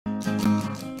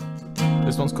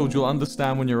This one's called You'll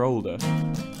Understand When You're Older.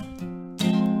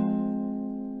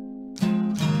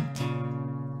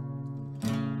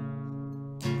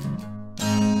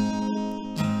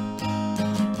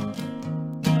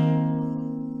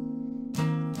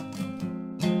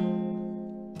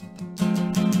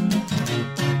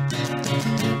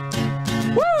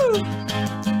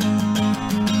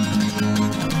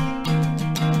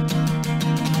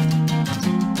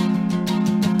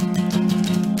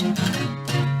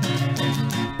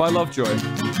 By Lovejoy.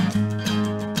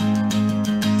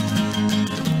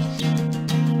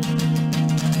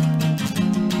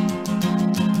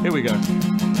 Here we go.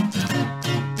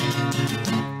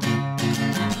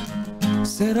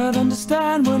 Said I'd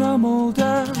understand when I'm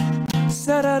older.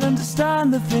 Said I'd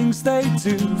understand the things they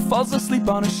do. Falls asleep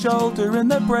on his shoulder in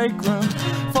the break room.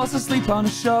 Falls asleep on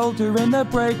his shoulder in the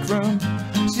break room.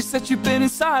 She said you've been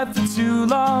inside for too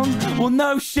long. Well,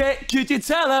 no shit, could you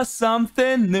tell us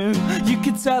something new? You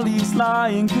could tell he's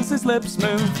lying cause his lips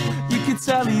move. You could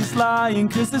tell he's lying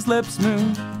cause his lips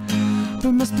move.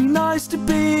 But must be nice to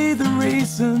be the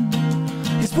reason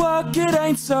his work, it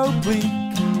ain't so bleak.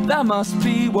 That must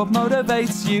be what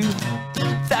motivates you.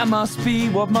 That must be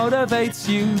what motivates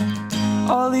you.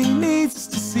 All he needs is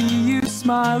to see you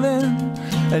smiling,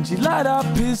 and you light up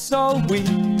his whole week.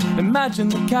 Imagine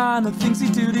the kind of things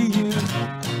he'd do to you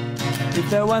if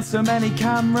there weren't so many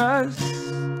cameras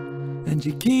and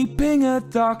you're keeping a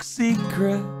dark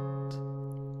secret.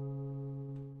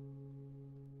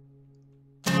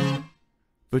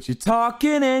 But you're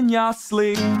talking in your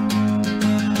sleep.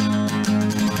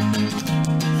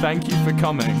 Thank you for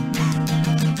coming.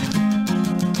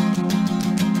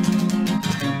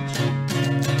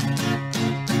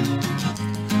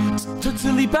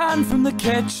 Totally banned from the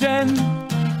kitchen,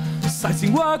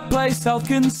 citing workplace health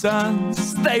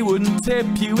concerns. They wouldn't tip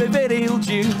you if it healed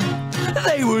you.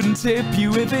 They wouldn't tip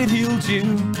you if it healed you.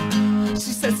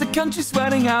 She says the country's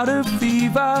running out of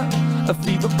fever, a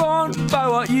fever born by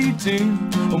what you do.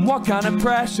 And what kind of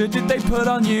pressure did they put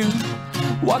on you?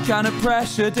 What kind of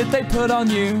pressure did they put on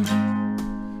you?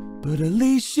 But at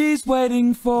least she's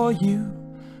waiting for you.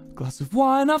 A glass of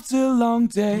wine after a long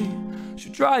day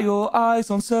should dry your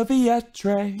eyes on serviette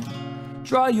tray.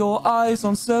 Dry your eyes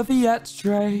on serviette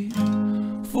tray.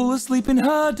 Fall asleep in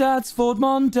her dad's Ford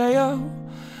Mondeo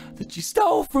that you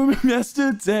stole from him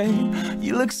yesterday.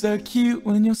 You look so cute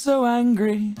when you're so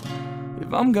angry.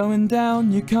 If I'm going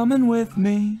down, you're coming with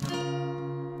me.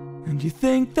 And you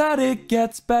think that it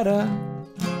gets better.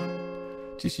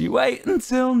 Just you wait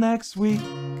until next week.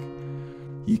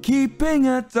 You're keeping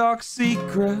a dark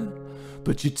secret,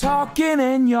 but you're talking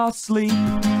in your sleep.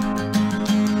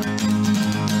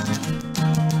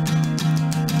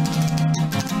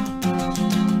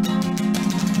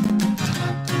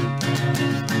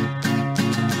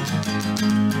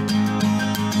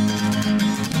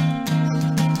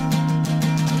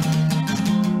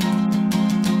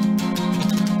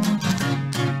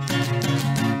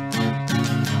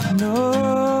 No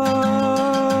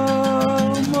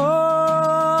more.